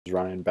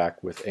Ryan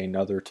back with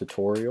another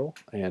tutorial,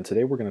 and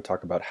today we're going to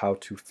talk about how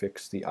to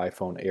fix the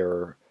iPhone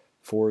error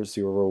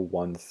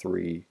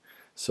 4013.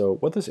 So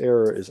what this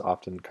error is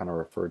often kind of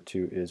referred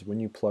to is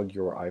when you plug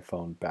your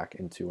iPhone back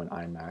into an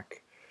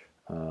iMac,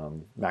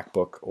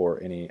 MacBook,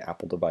 or any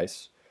Apple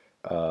device,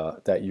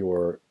 that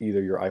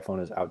either your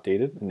iPhone is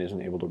outdated and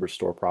isn't able to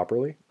restore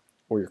properly,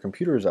 or your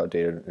computer is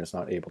outdated and is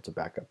not able to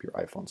back up your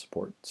iPhone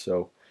support.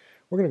 So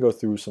we're going to go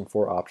through some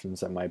 4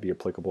 options that might be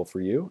applicable for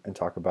you and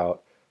talk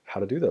about how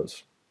to do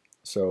those.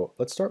 So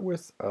let's start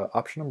with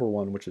option number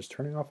 1, which is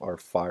turning off our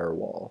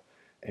firewall.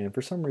 And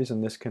for some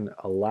reason this can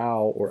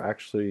allow or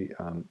actually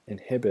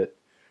inhibit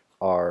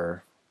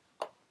our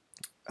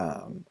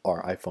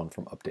iPhone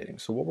from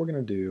updating. So what we're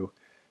going to do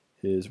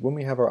is when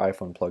we have our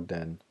iPhone plugged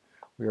in,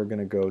 we are going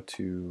to go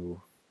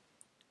to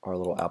our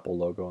little Apple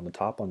logo on the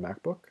top on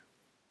MacBook,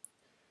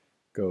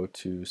 go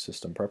to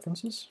System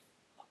Preferences,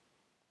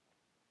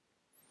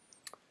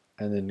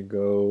 and then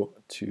go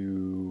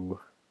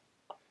to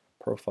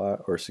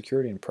Profile or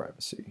Security and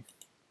Privacy.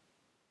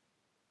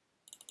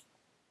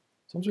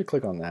 So once we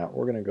click on that,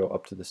 we're going to go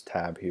up to this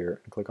tab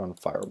here and click on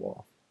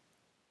Firewall.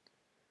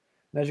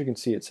 And as you can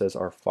see, it says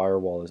our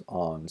firewall is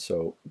on.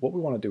 So what we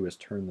want to do is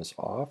turn this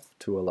off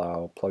to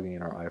allow plugging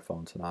in our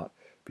iPhone to not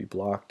be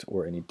blocked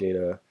or any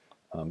data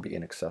be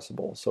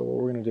inaccessible. So what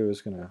we're going to do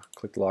is going to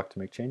click the lock to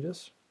make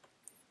changes.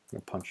 I'm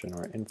going to punch in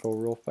our info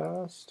real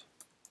fast.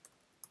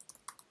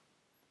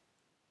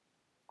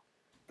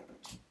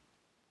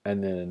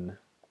 And then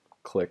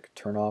click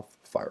Turn Off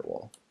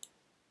Firewall.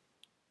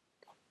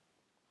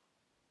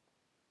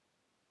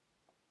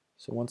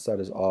 So once that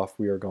is off,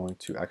 we are going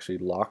to actually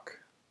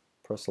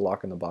press the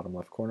lock in the bottom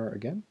left corner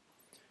again,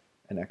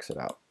 and exit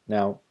out.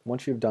 Now,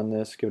 once you've done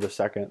this, give it a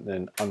second,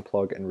 then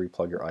unplug and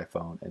replug your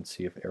iPhone and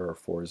see if error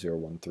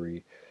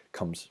 4013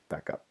 comes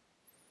back up.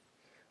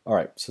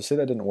 Alright, so say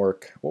that didn't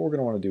work. What we're going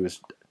to want to do is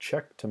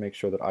check to make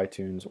sure that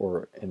iTunes,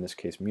 or in this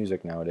case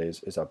music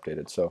nowadays, is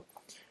updated. So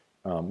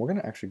we're going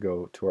to actually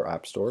go to our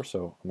App Store.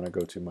 So I'm going to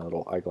go to my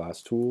little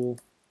eyeglass tool,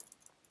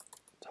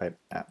 type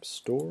App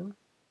Store,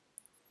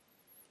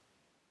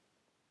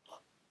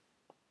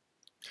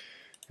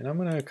 and I'm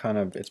going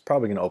to it's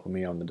probably going to open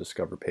me on the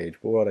Discover page,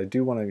 but what I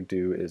do want to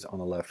do is on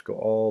the left go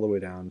all the way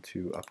down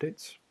to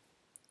Updates.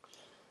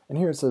 And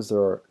here it says there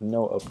are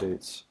no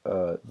updates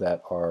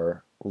that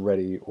are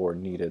ready or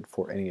needed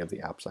for any of the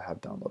apps I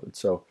have downloaded.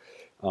 So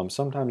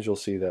sometimes you'll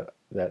see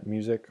that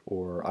music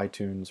or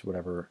iTunes,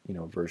 whatever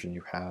version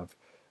you have,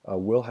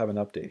 will have an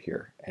update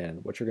here.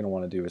 And what you're going to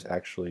want to do is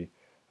actually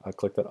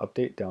click that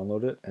update,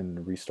 download it,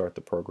 and restart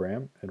the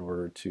program in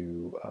order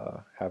to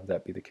have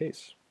that be the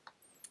case.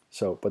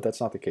 So, but that's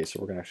not the case.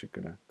 So we're actually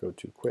going to go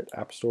to Quit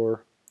App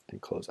Store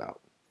and close out.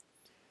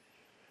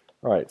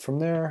 All right, from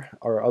there,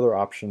 our other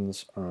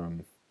options.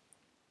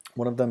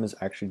 One of them is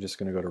actually just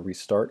going to go to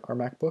restart our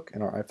MacBook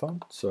and our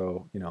iPhone.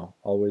 So,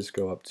 always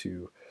go up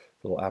to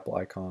the little Apple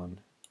icon,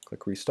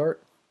 click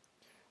Restart,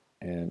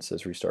 and it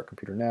says Restart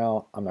Computer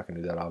Now. I'm not going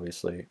to do that,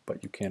 obviously,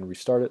 but you can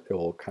restart it. It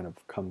will kind of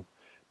come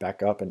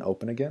back up and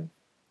open again.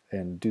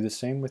 And do the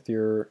same with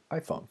your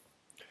iPhone.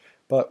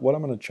 But what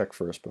I'm going to check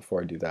first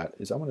before I do that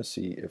is I'm going to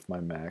see if my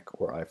Mac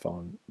or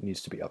iPhone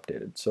needs to be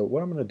updated. So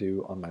what I'm going to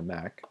do on my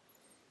Mac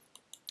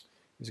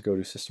is go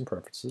to System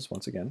Preferences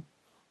once again.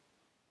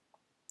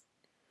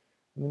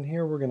 And then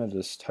here we're going to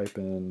just type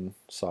in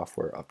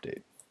Software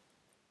Update.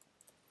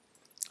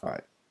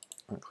 Alright,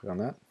 I'm going to click on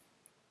that.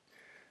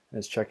 And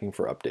it's checking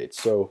for updates.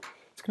 So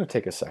it's going to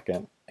take a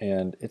second,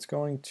 and it's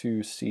going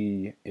to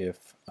see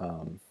if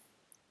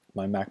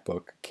my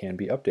MacBook can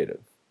be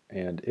updated.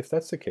 And if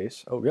that's the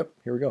case, oh yep,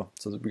 here we go.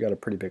 So we got a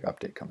pretty big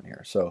update coming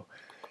here. So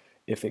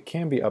if it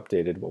can be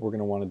updated, what we're going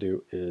to want to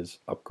do is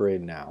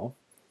upgrade now,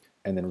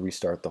 and then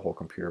restart the whole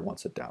computer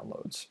once it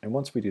downloads. And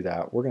once we do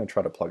that, we're going to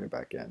try to plug it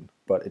back in.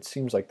 But it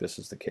seems like this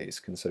is the case,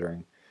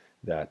 considering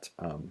that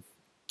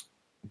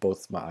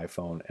both my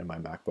iPhone and my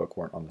MacBook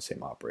weren't on the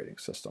same operating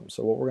system.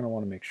 So what we're going to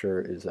want to make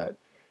sure is that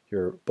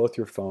both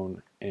your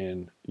phone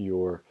and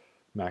your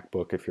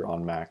MacBook, if you're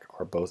on Mac,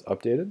 are both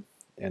updated.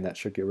 And that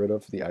should get rid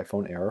of the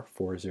iPhone error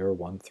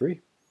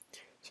 4013.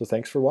 So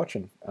thanks for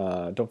watching.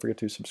 Don't forget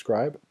to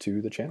subscribe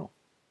to the channel.